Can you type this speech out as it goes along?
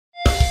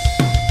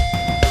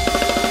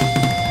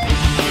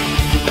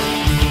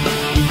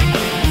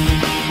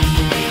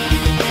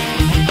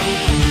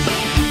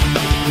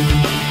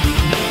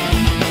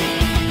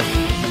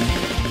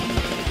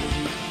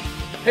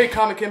Hey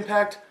Comic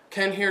Impact,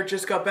 Ken here,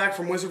 just got back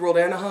from Wizard World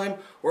Anaheim,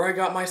 where I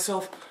got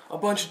myself a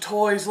bunch of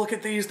toys. Look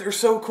at these, they're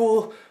so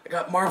cool. I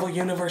got Marvel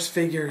Universe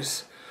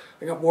figures.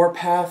 I got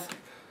Warpath,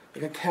 I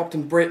got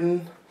Captain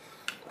Britain,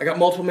 I got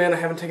Multiple Man I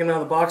haven't taken out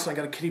of the box, and I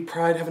got a Kitty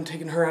Pryde, haven't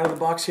taken her out of the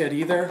box yet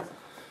either.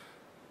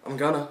 I'm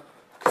gonna,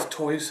 because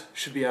toys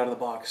should be out of the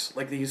box,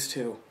 like these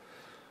two.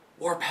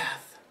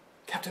 Warpath,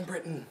 Captain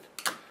Britain,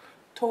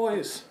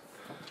 toys.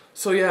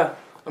 So yeah,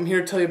 I'm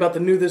here to tell you about the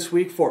new this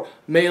week for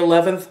May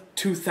 11th,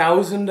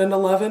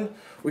 2011.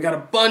 We got a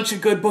bunch of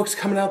good books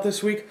coming out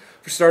this week.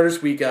 For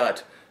starters, we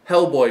got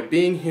Hellboy,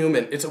 Being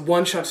Human. It's a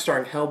one-shot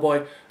starring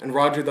Hellboy and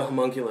Roger the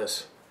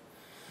Homunculus.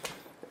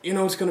 You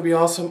know it's going to be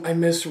awesome? I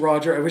miss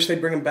Roger. I wish they'd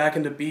bring him back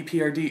into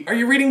BPRD. Are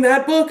you reading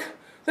that book?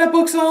 That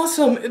book's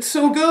awesome. It's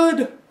so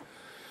good.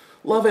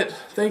 Love it.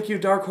 Thank you,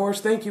 Dark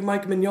Horse. Thank you,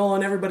 Mike Mignola,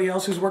 and everybody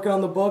else who's working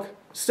on the book.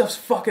 Stuff's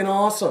fucking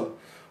awesome.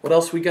 What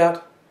else we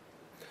got?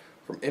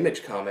 From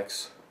Image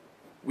Comics,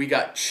 we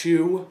got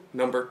Chew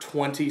number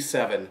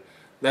 27.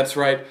 That's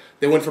right,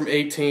 they went from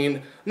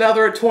 18, now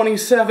they're at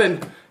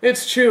 27.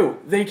 It's Chew,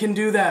 they can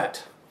do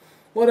that.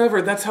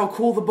 Whatever, that's how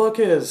cool the book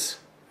is.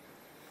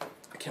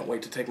 I can't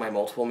wait to take my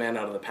Multiple Man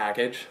out of the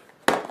package.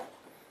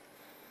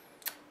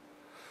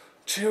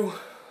 Chew,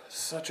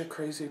 such a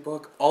crazy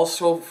book.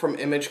 Also from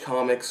Image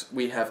Comics,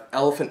 we have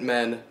Elephant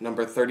Men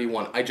number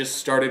 31. I just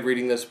started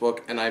reading this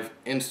book and I've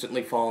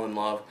instantly fallen in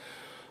love.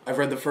 I've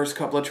read the first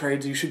couple of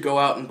trades. You should go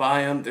out and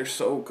buy them. They're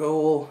so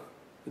cool.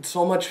 It's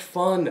so much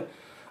fun.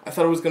 I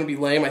thought it was going to be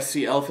lame. I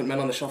see Elephant Men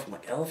on the shelf. I'm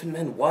like, Elephant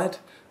Men, what?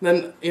 And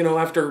then, you know,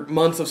 after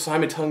months of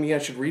Simon telling me I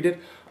should read it,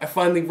 I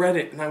finally read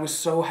it, and I was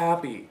so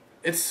happy.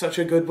 It's such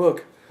a good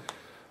book.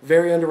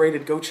 Very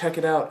underrated. Go check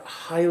it out.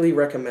 Highly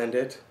recommend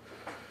it.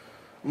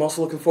 I'm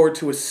also looking forward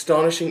to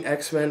Astonishing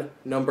X-Men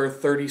number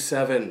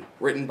 37,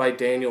 written by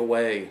Daniel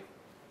Way.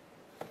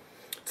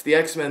 It's the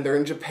X-Men, they're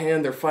in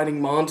Japan, they're fighting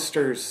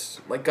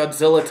monsters, like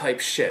Godzilla type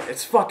shit.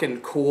 It's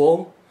fucking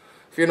cool.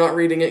 If you're not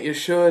reading it, you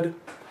should.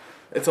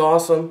 It's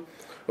awesome.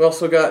 We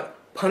also got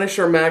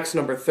Punisher Max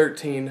number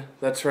 13.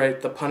 That's right,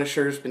 the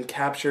Punisher's been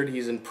captured.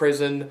 He's in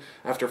prison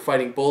after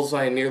fighting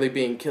Bullseye and nearly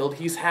being killed.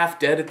 He's half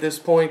dead at this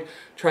point,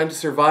 trying to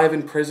survive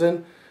in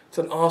prison. It's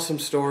an awesome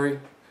story.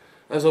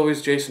 As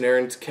always, Jason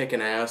Aaron's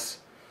kicking ass.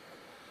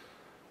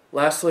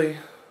 Lastly,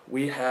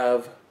 we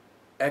have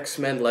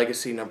X-Men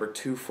Legacy number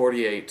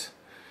 248.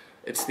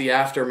 It's the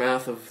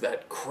aftermath of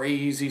that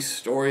crazy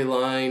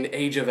storyline,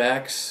 Age of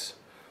X.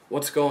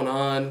 What's going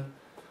on?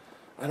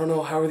 I don't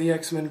know, how are the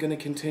X-Men going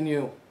to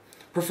continue?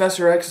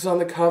 Professor X is on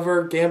the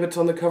cover, Gambit's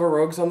on the cover,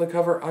 Rogue's on the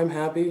cover. I'm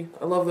happy.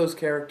 I love those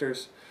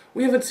characters.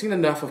 We haven't seen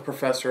enough of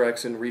Professor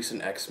X in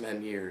recent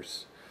X-Men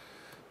years.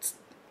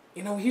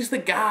 You know, he's the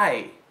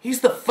guy. He's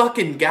the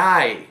fucking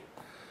guy.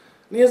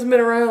 And he hasn't been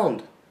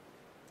around.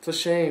 It's a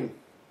shame.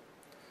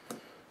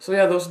 So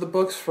yeah, those are the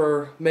books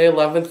for May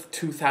 11th,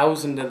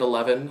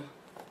 2011.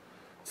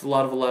 It's a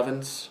lot of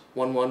 11s.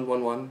 1, 1,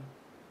 1, 1.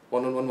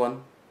 1, 1, 1,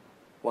 1.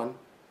 1,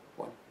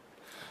 1.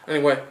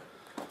 Anyway,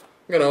 I'm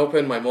going to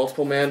open my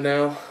Multiple Man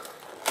now.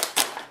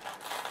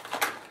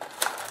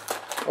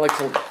 I like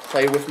to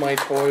play with my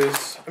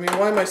toys. I mean,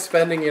 why am I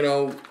spending, you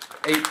know,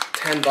 $8,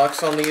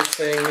 $10 on these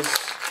things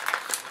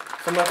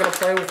if I'm not going to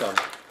play with them?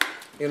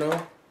 You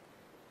know?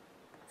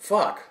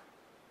 Fuck.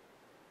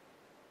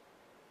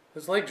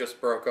 His leg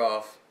just broke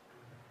off.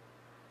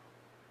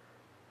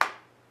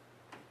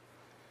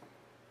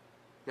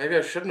 Maybe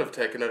I shouldn't have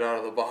taken it out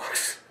of the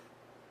box.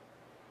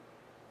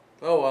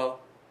 Oh well.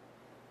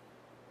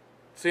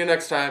 See you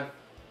next time.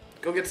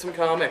 Go get some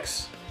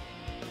comics.